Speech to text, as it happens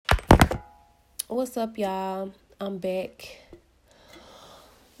What's up, y'all? I'm back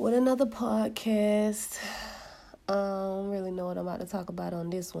with another podcast. I don't really know what I'm about to talk about on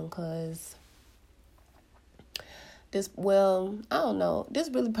this one, because I don't know. This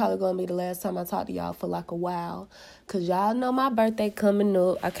really probably going to be the last time I talk to y'all for like a while, because y'all know my birthday coming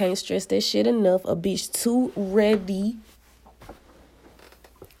up. I can't stress that shit enough. A bitch too ready.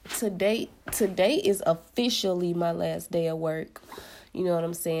 Today is officially my last day of work. You know what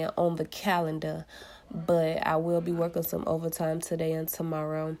I'm saying? On the calendar. But I will be working some overtime today and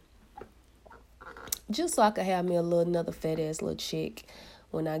tomorrow, just so I can have me another fat ass little chick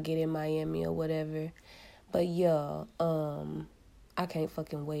when I get in Miami or whatever. But yeah, I can't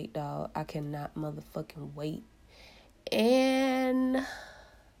fucking wait, dog. I cannot motherfucking wait. And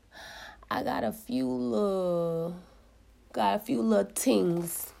I got a few little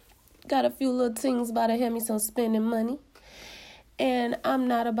things. Got a few little things about to have me some spending money. And I'm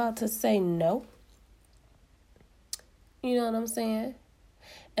not about to say no. You know what I'm saying?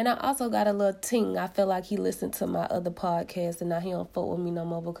 And I also got a little ting. I feel like he listened to my other podcast and now he don't fuck with me no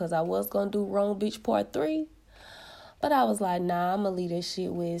more, because I was going to do Wrong Bitch Part 3. But I was like, nah, I'm going to leave this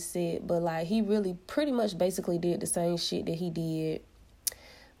shit where it's at. But like, he really pretty much basically did the same shit that he did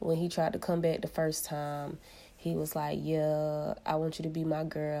when he tried to come back the first time. He was like, yeah, I want you to be my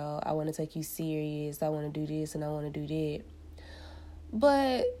girl. I want to take you serious. I want to do this and I want to do that.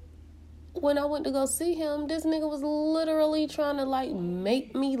 But when I went to go see him, this nigga was literally trying to like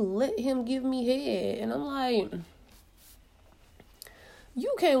make me let him give me head. And I'm like,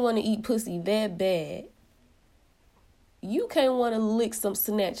 you can't want to eat pussy that bad. You can't want to lick some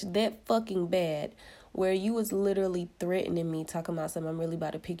snatch that fucking bad, where you was literally threatening me, talking about something, I'm really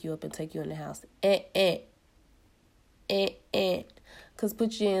about to pick you up and take you in the house. Cause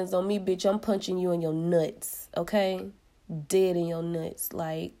put your hands on me, bitch. I'm punching you in your nuts, okay? Dead in your nuts.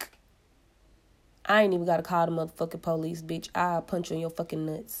 Like, I ain't even got to call the motherfucking police, bitch. I'll punch you in your fucking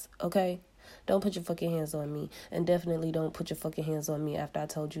nuts, okay? Don't put your fucking hands on me. And definitely don't put your fucking hands on me after I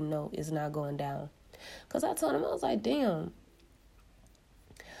told you no, it's not going down. Because I told him, I was like, damn.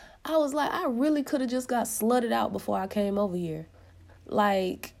 I was like, I really could have just got slutted out before I came over here.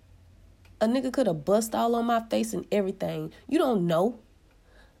 Like, a nigga could have bust all on my face and everything. You don't know.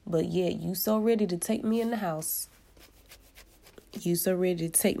 But yet, you so ready to take me in the house. You so ready to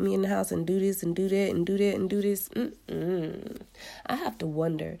take me in the house and do this and do that and do that and do this. I have to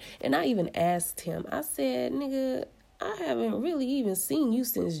wonder. And I even asked him. I said, nigga, I haven't really even seen you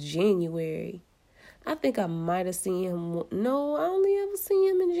since January. I think I might have seen him. No, I only ever seen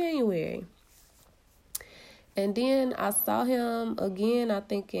him in January. And then I saw him again, I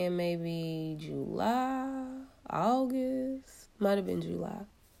think in maybe July, August. Might have been July.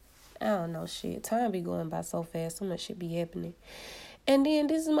 I don't know, shit. Time be going by so fast. So much shit be happening. And then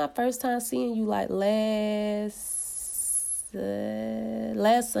this is my first time seeing you like last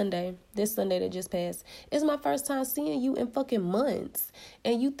Sunday. This Sunday that just passed. It's my first time seeing you in fucking months.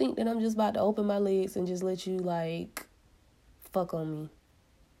 And you think that I'm just about to open my legs and just let you like fuck on me.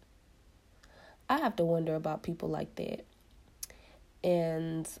 I have to wonder about people like that.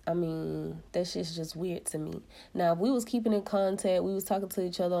 And, I mean, that shit's just weird to me. Now, if we was keeping in contact, we was talking to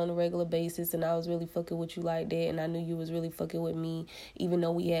each other on a regular basis, and I was really fucking with you like that, and I knew you was really fucking with me, even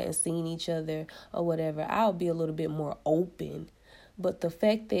though we hadn't seen each other or whatever, I'll be a little bit more open. But the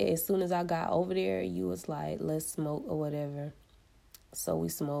fact that as soon as I got over there, you was like, let's smoke or whatever. So we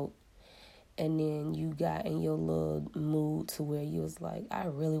smoked. And then you got in your little mood to where you was like, I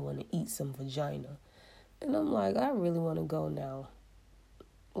really want to eat some vagina. And I'm like, I really want to go now.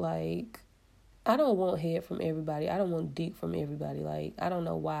 Like, I don't want head from everybody. I don't want dick from everybody. Like, I don't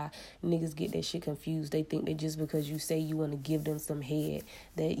know why niggas get that shit confused. They think that just because you say you want to give them some head,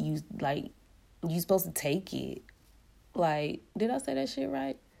 that you supposed to take it. Like, did I say that shit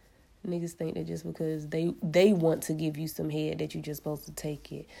right? Niggas think that just because they want to give you some head that you just supposed to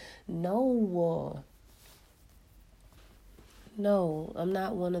take it. No, I'm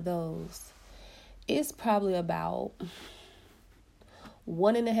not one of those. It's probably about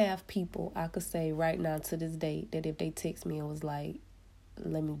 1.5 people I could say right now to this day that if they text me and was like,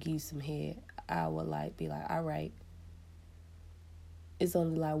 let me give you some head, I would like be like, all right. It's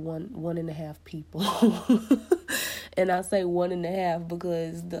only like 1.5 people. And I say 1.5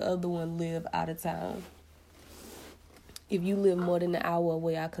 because the other one live out of town. If you live more than an hour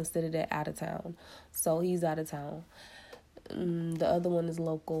away, I consider that out of town. So he's out of town. The other one is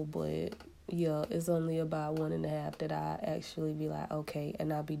local, but yeah, it's only about 1.5 that I actually be like, okay,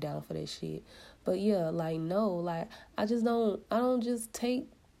 and I'll be down for that shit. But yeah, like, no, like, I don't just take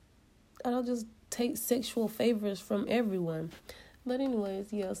sexual favors from everyone. But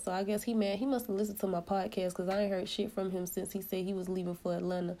anyways, yeah, so I guess he mad. He must have listened to my podcast because I ain't heard shit from him since he said he was leaving for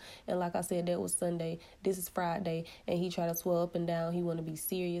Atlanta. And like I said, that was Sunday. This is Friday. And he tried to swell up and down. He want to be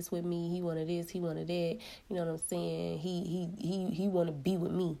serious with me. He wanted this. He wanted that. You know what I'm saying? He want to be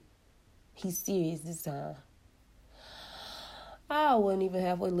with me. He's serious this time. I wasn't even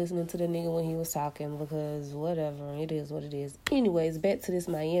halfway listening to the nigga when he was talking because whatever. It is what it is. Anyways, back to this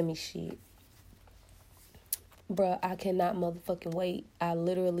Miami shit. Bruh, I cannot motherfucking wait. I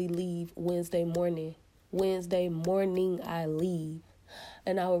literally leave Wednesday morning. Wednesday morning I leave.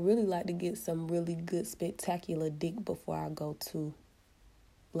 And I would really like to get some really good spectacular dick before I go to,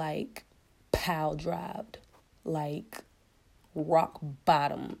 like, pile drived. Like, rock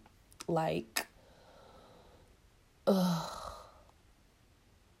bottom. Like,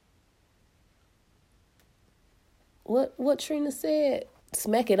 What Trina said?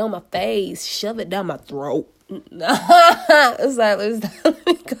 Smack it on my face. Shove it down my throat. It's like, let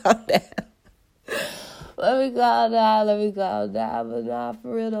me calm down. Let me calm down. But nah,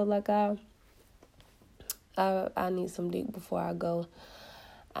 for real though, like I need some dick before I go.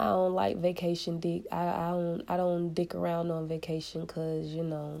 I don't like vacation dick. I don't dick around on vacation because, you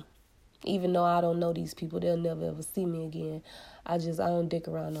know, even though I don't know these people, they'll never ever see me again. I don't dick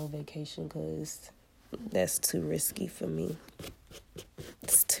around on vacation because that's too risky for me.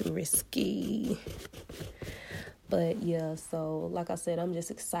 It's too risky. But yeah, so like I said, I'm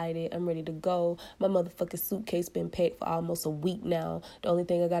just excited. I'm ready to go. My motherfucking suitcase been packed for almost a week now. The only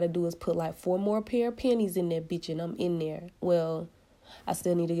thing I gotta do is put like 4 more pair of panties in that bitch and I'm in there. Well, I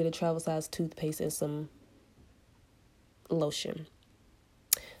still need to get a travel size toothpaste and some lotion.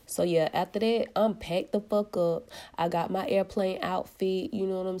 So yeah, after that, I'm packed the fuck up. I got my airplane outfit, you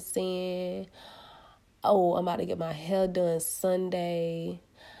know what I'm saying? Oh, I'm about to get my hair done Sunday.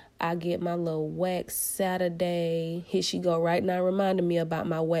 I get my little wax Saturday. Here she go right now reminding me about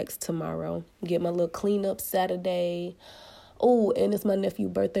my wax tomorrow. Get my little cleanup Saturday. Oh, and it's my nephew's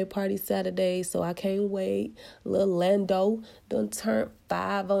birthday party Saturday, so I can't wait. Little Lando done turned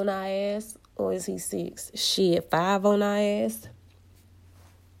 5 on our ass. Or is he 6? Shit, 5 on our ass.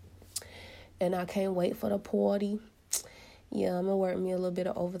 And I can't wait for the party. Yeah, I'm going to work me a little bit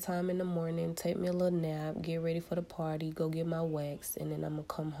of overtime in the morning, take me a little nap, get ready for the party, go get my wax, and then I'm going to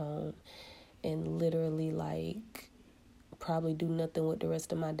come home and literally, like, probably do nothing with the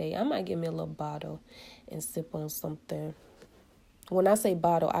rest of my day. I might get me a little bottle and sip on something. When I say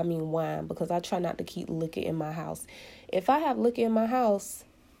bottle, I mean wine, because I try not to keep liquor in my house. If I have liquor in my house,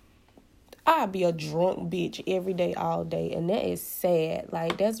 I'll be a drunk bitch every day, all day. And that is sad.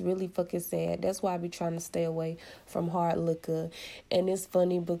 Like, that's really fucking sad. That's why I be trying to stay away from hard liquor. And it's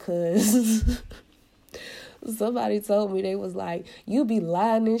funny because somebody told me, they was like, you be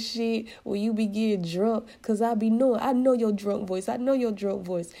lying and shit when you be getting drunk. Because I know your drunk voice.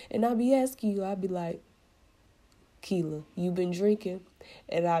 And I be asking you, I be like, Keela, you been drinking?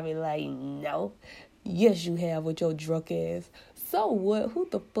 And I be like, no. Yes, you have with your drunk ass. So what? Who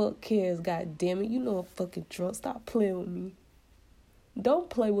the fuck cares? God damn it. You know I'm fucking drunk. Stop playing with me. Don't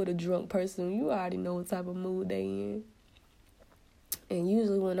play with a drunk person. You already know what type of mood they in. And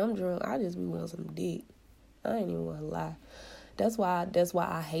usually when I'm drunk, I just be wanting some dick. I ain't even gonna lie. That's why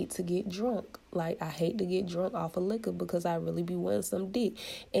I hate to get drunk. Like, I hate to get drunk off of liquor because I really be wanting some dick.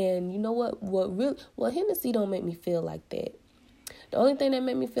 And you know what? Hennessy don't make me feel like that. The only thing that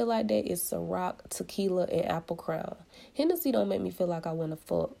make me feel like that is Ciroc, tequila, and Apple Crown. Hennessy don't make me feel like I want to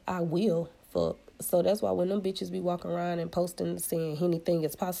fuck. I will fuck. So that's why when them bitches be walking around and posting saying anything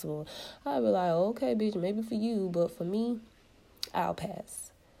is possible, I be like, okay, bitch, maybe for you, but for me, I'll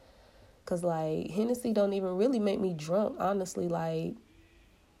pass. Because, like, Hennessy don't even really make me drunk, honestly. Like,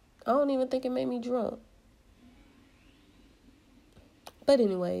 I don't even think it made me drunk. But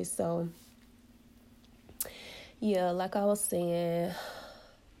anyway, so yeah, like I was saying,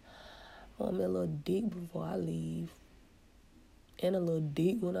 I want me a little dick before I leave. And a little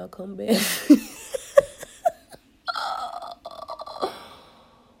dick when I come back.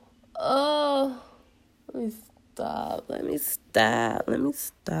 Oh, let me stop.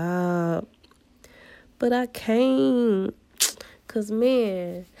 But I can't. Because,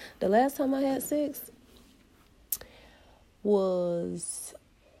 man, the last time I had sex was...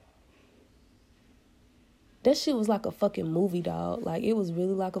 That shit was like a fucking movie, dog. Like, it was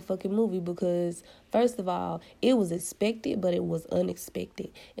really like a fucking movie because, first of all, it was expected, but it was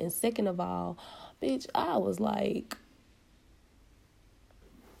unexpected. And second of all, bitch, I was like,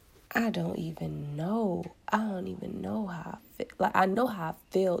 I don't even know how I felt. Like, I know how I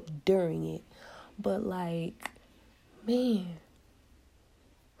felt during it. But, like, man,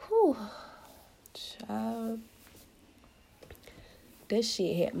 whew, child. That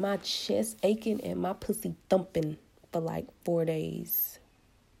shit had my chest aching and my pussy thumping for like 4 days.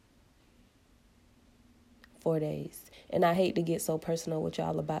 4 days. And I hate to get so personal with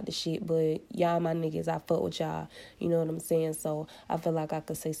y'all about the shit, but y'all my niggas, I fuck with y'all. You know what I'm saying? So I feel like I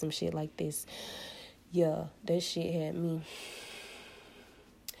could say some shit like this. Yeah, that shit had me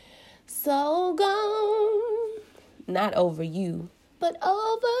so gone. Not over you, but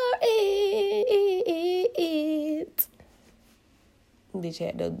over it. Bitch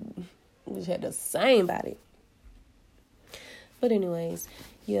had the same body. But anyways,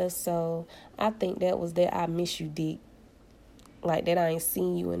 yeah, so I think that was that I miss you dick. Like that I ain't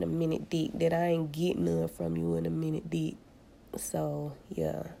seen you in a minute dick. That I ain't getting none from you in a minute dick. So,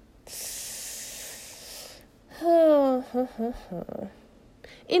 yeah.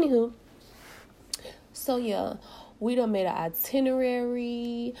 Anywho. So, yeah. We done made an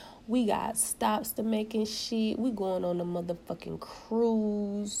itinerary. We got stops to make and shit. We going on a motherfucking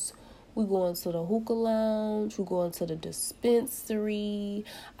cruise. We going to the hookah lounge. We going to the dispensary.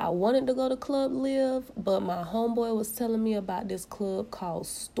 I wanted to go to Club Live, but my homeboy was telling me about this club called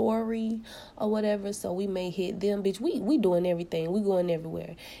Story or whatever. So we may hit them, bitch. We doing everything. We going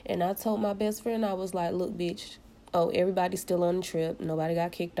everywhere. And I told my best friend, I was like, look, bitch. Oh, everybody's still on the trip. Nobody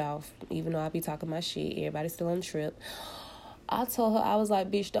got kicked off. Even though I be talking my shit, everybody's still on the trip. I told her, I was like,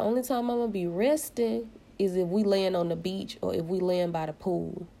 bitch, the only time I'm going to be resting is if we laying on the beach or if we laying by the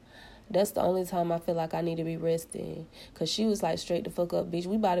pool. That's the only time I feel like I need to be resting. Because she was like, straight the fuck up, bitch.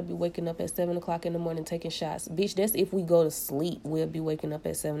 We about to be waking up at 7 o'clock in the morning taking shots. Bitch, that's if we go to sleep. We'll be waking up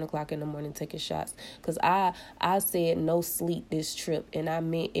at 7 o'clock in the morning taking shots. Because I said no sleep this trip. And I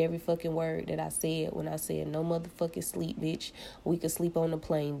meant every fucking word that I said when I said no motherfucking sleep, bitch. We could sleep on the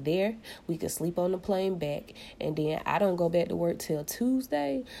plane there. We could sleep on the plane back. And then I don't go back to work till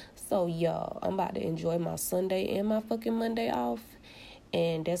Tuesday. So, y'all, I'm about to enjoy my Sunday and my fucking Monday off.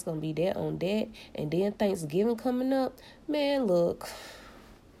 And that's going to be that on that. And then Thanksgiving coming up. Man, look.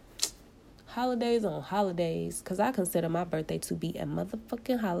 Holidays on holidays. Because I consider my birthday to be a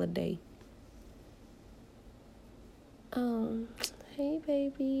motherfucking holiday. Hey,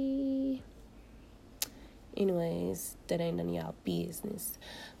 baby. Anyways, that ain't none of y'all business.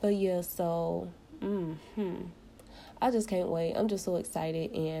 But yeah, so, I just can't wait. I'm just so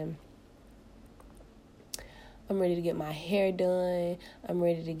excited. And I'm ready to get my hair done. I'm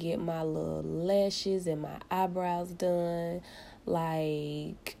ready to get my little lashes and my eyebrows done.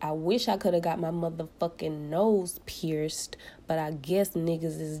 Like, I wish I could have got my motherfucking nose pierced. But I guess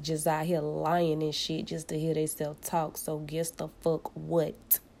niggas is just out here lying and shit just to hear themselves talk. So guess the fuck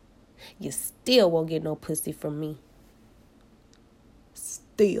what? You still won't get no pussy from me.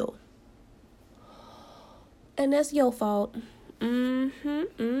 Still. And that's your fault.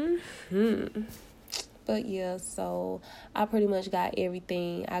 But yeah, so I pretty much got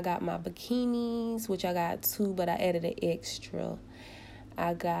everything. I got my bikinis, which I got 2, but I added an extra.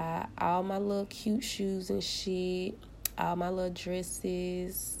 I got all my little cute shoes and shit, all my little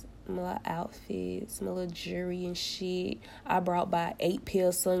dresses, my little outfits, my little jewelry and shit. I brought by 8 pair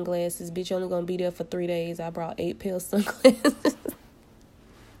of sunglasses. Bitch, only gonna be there for 3 days. I brought 8 pair of sunglasses.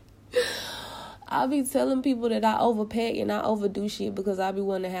 I be telling people that I overpack and I overdo shit because I be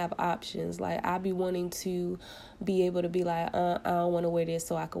wanting to have options. Like, I be wanting to be able to be like, I don't want to wear this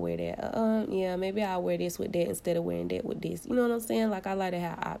so I can wear that. Yeah, maybe I'll wear this with that instead of wearing that with this. You know what I'm saying? Like, I like to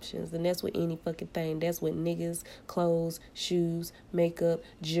have options. And that's with any fucking thing. That's with niggas, clothes, shoes, makeup,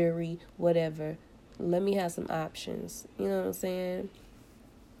 jewelry, whatever. Let me have some options. You know what I'm saying?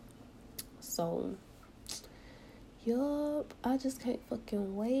 So, yup, I just can't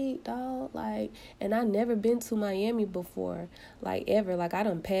fucking wait, dog. Like, and I never been to Miami before, like, ever. Like, I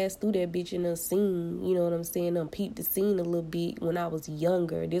done passed through that bitch and done seen, you know what I'm saying, done peeped the scene a little bit when I was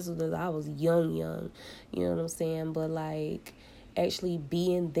younger. This was when I was young, you know what I'm saying, but, like, actually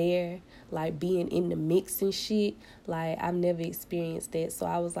being there, like, being in the mix and shit, like, I've never experienced that. So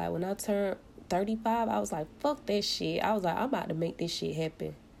I was like, when I turned 35, I was like, fuck that shit. I was like, I'm about to make this shit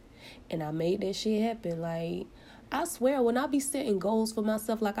happen. And I made that shit happen. Like, I swear, when I be setting goals for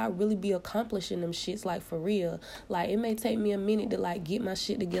myself, like, I really be accomplishing them shits, like, for real. Like, it may take me a minute to, like, get my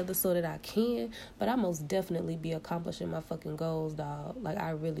shit together so that I can, but I most definitely be accomplishing my fucking goals, dog. Like, I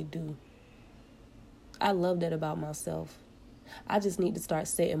really do. I love that about myself. I just need to start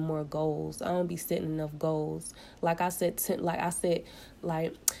setting more goals. I don't be setting enough goals. Like I said,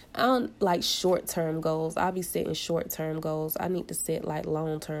 I don't like short-term goals. I be setting short-term goals. I need to set like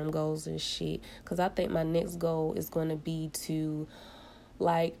long-term goals and shit. Because I think my next goal is going to be to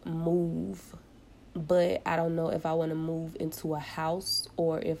like move. But I don't know if I want to move into a house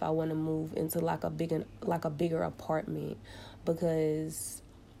or if I want to move into like a bigger apartment. because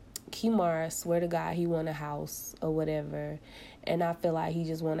Kimar, swear to God, he want a house or whatever. And I feel like he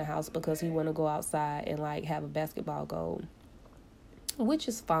just want a house because he want to go outside and, like, have a basketball goal. Which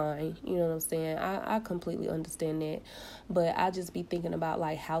is fine, you know what I'm saying? I completely understand that. But I just be thinking about,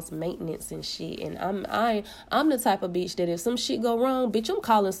 like, house maintenance and shit. And I'm the type of bitch that if some shit go wrong, bitch, I'm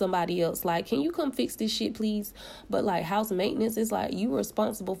calling somebody else. Like, can you come fix this shit, please? But, like, house maintenance is like, you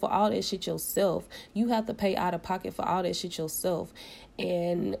responsible for all that shit yourself. You have to pay out of pocket for all that shit yourself.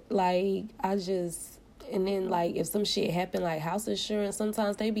 And, like, and then, like, if some shit happen, like house insurance,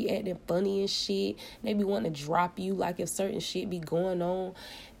 sometimes they be acting funny and shit. They be wanting to drop you, like, if certain shit be going on.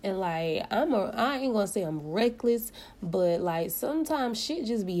 And, like, I ain't gonna say I'm reckless, but, like, sometimes shit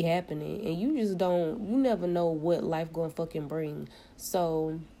just be happening. And you never know what life gonna fucking bring.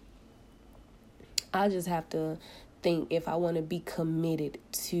 So, I just have to think if I want to be committed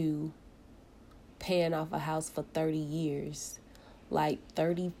to paying off a house for 30 years. Like,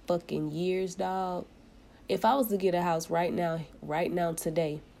 30 fucking years, dog. If I was to get a house right now,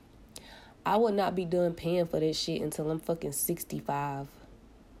 today, I would not be done paying for that shit until I'm fucking 65.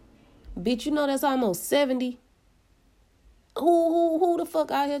 Bitch, you know that's almost 70. Who the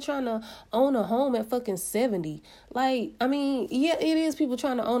fuck out here trying to own a home at fucking 70? Like, I mean, yeah, it is people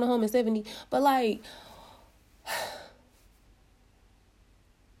trying to own a home at 70, but, like,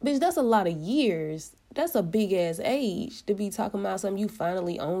 bitch, that's a lot of years. That's a big ass age to be talking about something you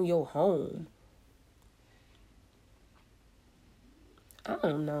finally own your home. I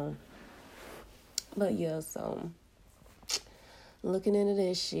don't know. But yeah, so looking into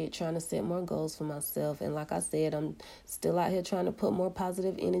this shit, trying to set more goals for myself. And like I said, I'm still out here trying to put more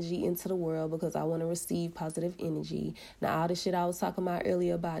positive energy into the world because I want to receive positive energy. Now, all the shit I was talking about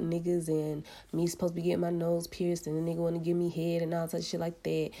earlier about niggas and me supposed to be getting my nose pierced and the nigga want to give me head and all that shit like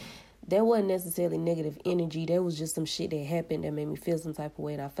that. That wasn't necessarily negative energy. That was just some shit that happened that made me feel some type of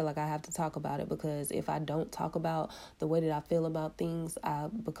way. And I feel like I have to talk about it because if I don't talk about the way that I feel about things, I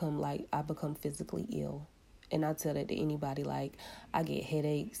become physically ill. And I tell that to anybody, like, I get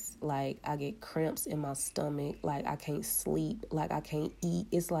headaches, like, I get cramps in my stomach, like, I can't sleep, like, I can't eat.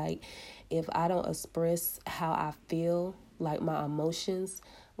 It's like, if I don't express how I feel, like, my emotions,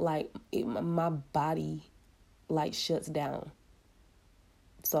 like, my body, like, shuts down.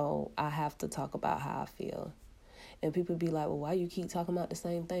 So I have to talk about how I feel. And people be like, well, why you keep talking about the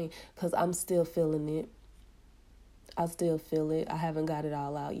same thing? Because I'm still feeling it. I still feel it. I haven't got it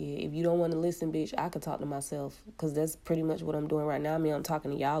all out yet. If you don't want to listen, bitch, I can talk to myself. Because that's pretty much what I'm doing right now. I mean, I'm talking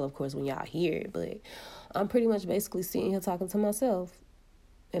to y'all, of course, when y'all hear it. But I'm pretty much basically sitting here talking to myself.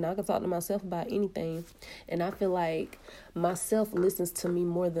 And I can talk to myself about anything. And I feel like myself listens to me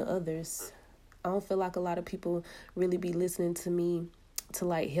more than others. I don't feel like a lot of people really be listening to me to,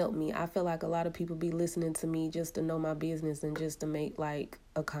 like, help me. I feel like a lot of people be listening to me just to know my business and just to make, like,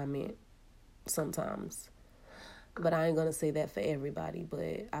 a comment sometimes. But I ain't gonna say that for everybody,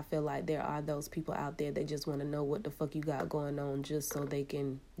 but I feel like there are those people out there that just want to know what the fuck you got going on just so they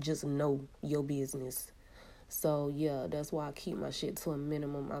can just know your business. So, yeah, that's why I keep my shit to a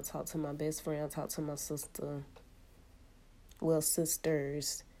minimum. I talk to my best friend, I talk to my sister, well,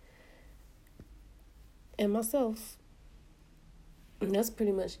 sisters, and myself. And that's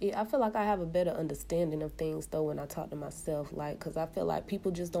pretty much it. I feel like I have a better understanding of things, though, when I talk to myself. Like, because I feel like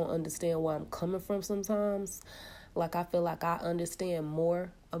people just don't understand where I'm coming from sometimes. Like, I feel like I understand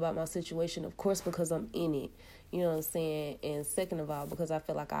more about my situation, of course, because I'm in it. You know what I'm saying? And second of all, because I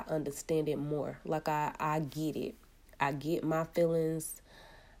feel like I understand it more. Like, I get it. I get my feelings.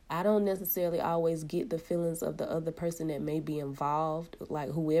 I don't necessarily always get the feelings of the other person that may be involved,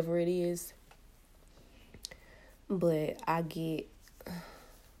 like whoever it is. But I get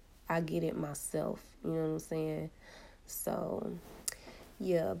it myself, you know what I'm saying? So,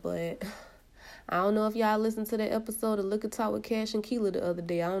 yeah, but I don't know if y'all listened to that episode of Liquor Talk with Cash and Keela the other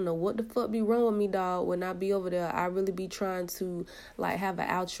day. I don't know what the fuck be wrong with me, dog. When I be over there, I really be trying to, like, have an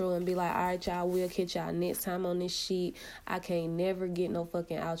outro and be like, all right, y'all, we'll catch y'all next time on this shit. I can't never get no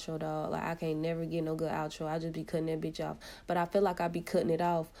fucking outro, dog. Like, I can't never get no good outro. I just be cutting that bitch off. But I feel like I be cutting it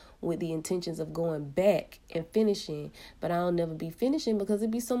off with the intentions of going back and finishing. But I don't never be finishing because it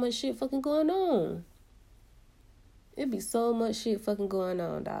be so much shit fucking going on. It be so much shit fucking going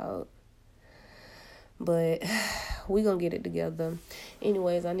on, dog. But we gonna get it together.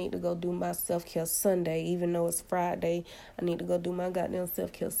 Anyways, I need to go do my self-care Sunday. Even though it's Friday, I need to go do my goddamn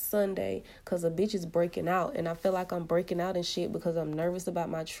self-care Sunday. Because a bitch is breaking out. And I feel like I'm breaking out and shit because I'm nervous about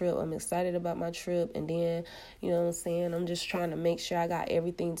my trip. I'm excited about my trip. And then, you know what I'm saying? I'm just trying to make sure I got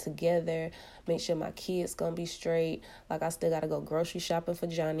everything together. Make sure my kids gonna be straight. Like, I still gotta go grocery shopping for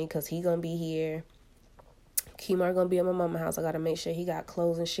Johnny because he gonna be here. Kemar gonna be at my mama's house. I gotta make sure he got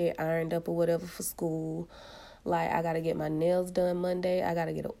clothes and shit ironed up or whatever for school. Like, I gotta get my nails done Monday. I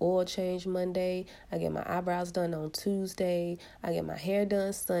gotta get an oil change Monday. I get my eyebrows done on Tuesday. I get my hair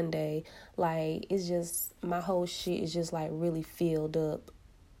done Sunday. Like, it's just, my whole shit is just, like, really filled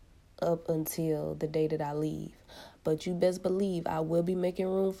up until the day that I leave. But you best believe I will be making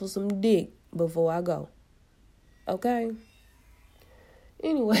room for some dick before I go. Okay?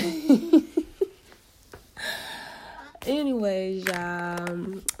 Anyways,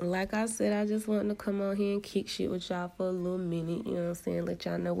 y'all, like I said, I just wanted to come on here and kick shit with y'all for a little minute, you know what I'm saying? Let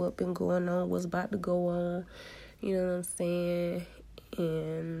y'all know what been going on, what's about to go on, you know what I'm saying?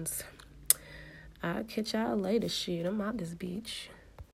 And I'll catch y'all later, shit. I'm out this bitch.